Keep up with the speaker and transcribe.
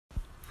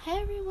Hi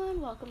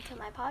everyone, welcome to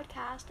my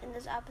podcast. In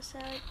this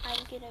episode,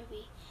 I'm gonna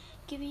be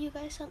giving you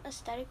guys some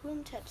aesthetic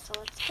room tips, so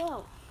let's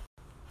go.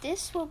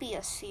 This will be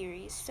a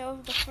series, so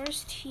the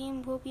first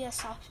theme will be a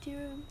softy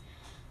room.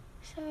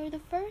 So the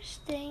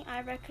first thing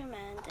I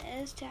recommend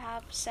is to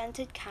have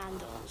scented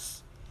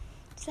candles.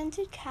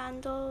 Scented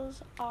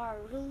candles are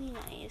really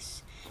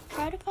nice.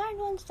 Try to find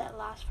ones that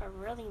last for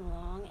really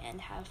long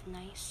and have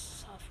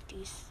nice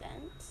softy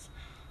scents.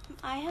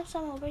 I have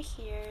some over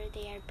here.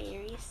 They are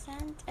berry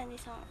scent and they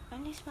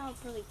smell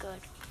really good.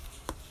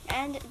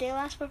 And they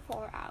last for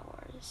 4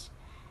 hours.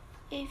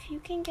 If you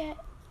can get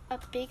a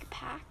big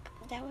pack,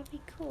 that would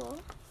be cool.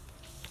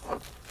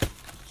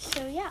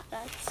 So yeah,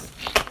 that's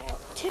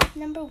tip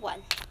number 1.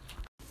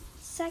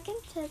 Second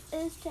tip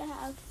is to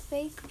have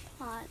fake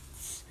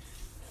plants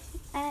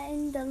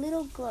and the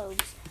little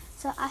globes.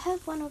 So I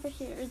have one over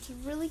here. It's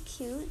really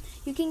cute.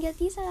 You can get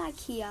these at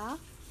IKEA.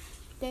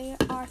 They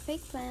are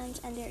fake plants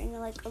and they're in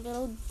a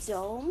little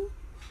dome.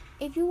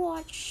 If you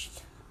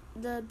watched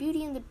the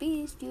Beauty and the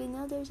Beast, you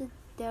know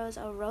there's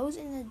a rose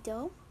in the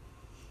dome.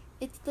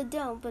 It's the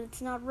dome, but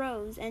it's not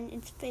rose and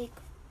it's fake.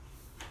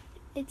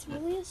 It's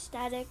really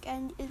aesthetic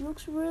and it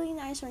looks really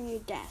nice on your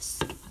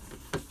desk.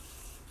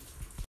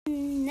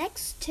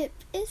 Next tip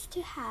is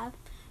to have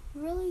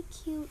really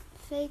cute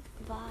fake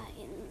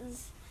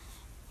vines.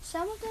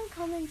 Some of them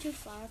come into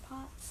flower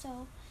pots,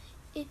 so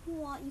if you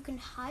want, you can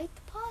hide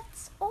the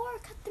pots or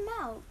cut them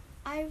out.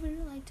 I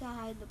really like to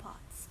hide the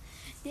pots.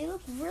 They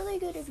look really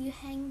good if you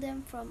hang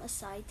them from a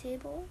side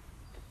table.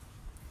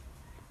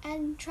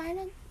 And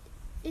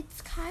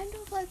it's kind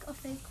of like a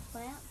fake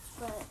plant,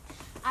 but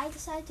I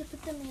decided to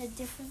put them in a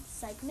different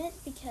segment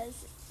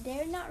because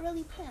they're not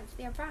really plants,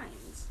 they're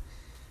vines.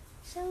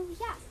 So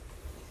yeah.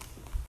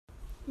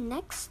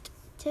 Next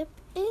tip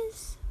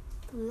is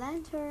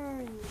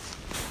lanterns.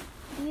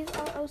 These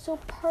are also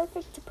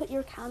perfect to put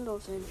your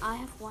candles in. I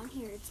have one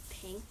here, it's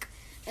pink.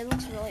 It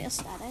looks really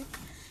aesthetic.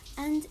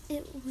 And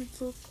it would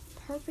look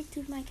perfect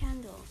with my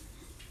candle.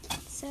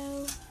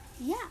 So,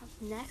 yeah,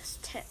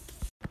 next tip.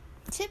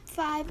 Tip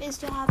 5 is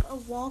to have a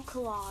wall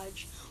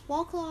collage.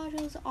 Wall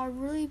collages are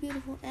really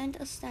beautiful and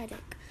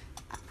aesthetic.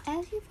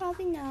 As you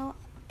probably know,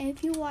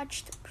 if you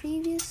watched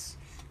previous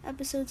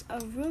episodes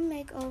of Room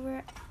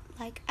Makeover,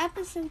 like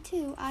episode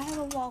 2, I have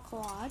a wall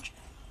collage.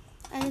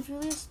 And it's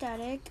really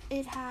aesthetic.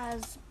 It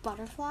has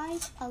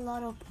butterflies, a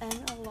lot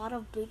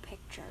of blue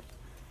pictures.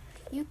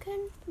 You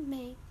can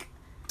make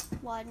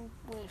one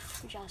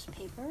with just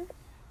paper,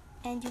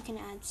 and you can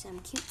add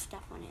some cute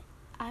stuff on it.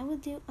 I will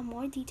do a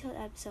more detailed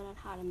episode on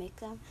how to make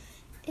them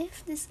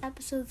if this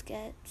episode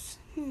gets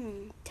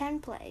 10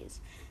 plays.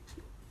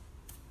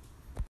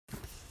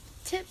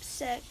 Tip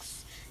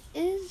 6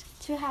 is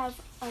to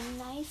have a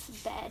nice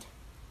bed,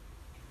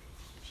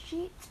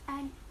 sheet,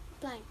 and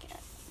blanket.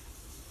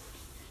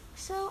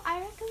 So I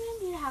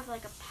recommend you to have a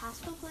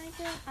pastel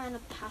blanket and a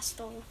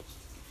pastel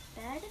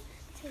bed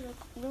to look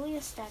really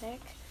aesthetic.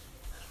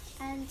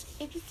 And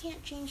if you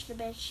can't change the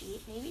bed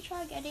sheet, maybe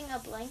try getting a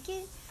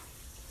blanket.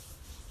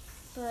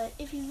 But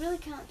if you really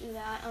can't do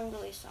that, I'm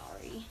really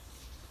sorry.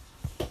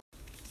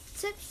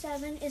 Tip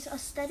 7 is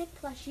aesthetic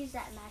plushies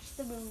that match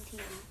the room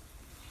theme.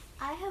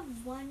 I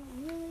have one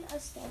really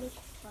aesthetic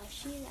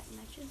plushie that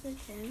matches the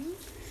theme.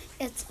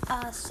 It's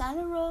a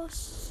Santa Roll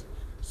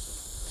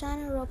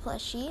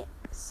plushie.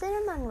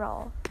 Cinnamon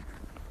Roll.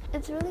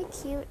 It's really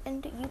cute,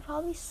 and you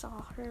probably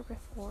saw her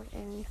before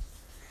in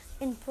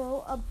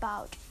info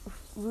about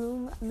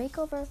Room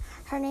Makeover.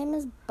 Her name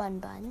is Bun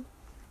Bun,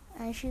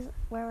 and she's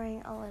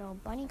wearing a little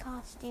bunny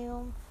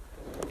costume,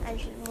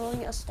 and she's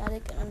really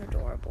aesthetic and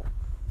adorable.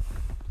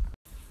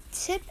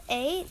 Tip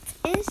 8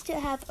 is to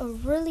have a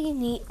really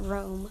neat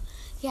room.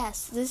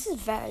 Yes, this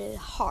is very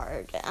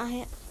hard.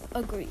 I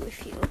agree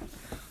with you.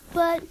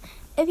 But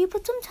if you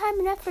put some time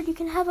and effort, you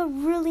can have a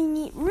really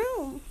neat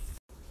room.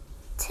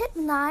 Tip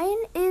 9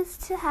 is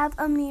to have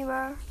a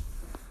mirror.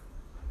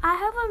 I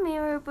have a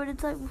mirror, but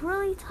it's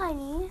really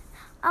tiny.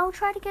 I'll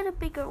try to get a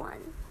bigger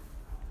one.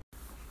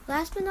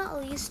 Last but not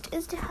least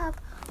is to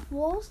have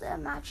walls that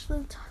match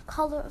the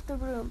color of the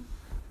room.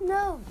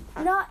 No,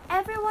 not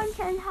everyone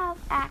can have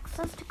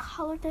access to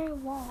color their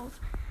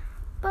walls.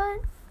 But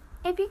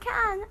if you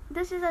can,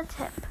 this is a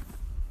tip.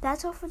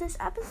 That's all for this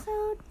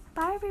episode.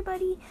 Bye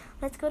everybody.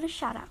 Let's go to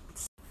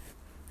shoutouts.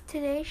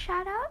 Today's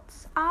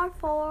shoutouts are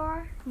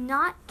for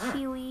Not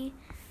Kiwi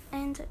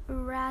and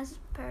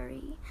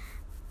Raspberry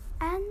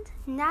and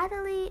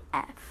Natalie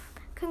F.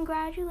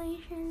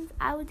 Congratulations.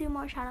 I will do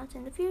more shoutouts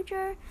in the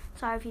future.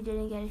 Sorry if you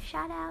didn't get a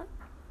shoutout.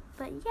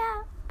 But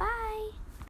yeah, bye.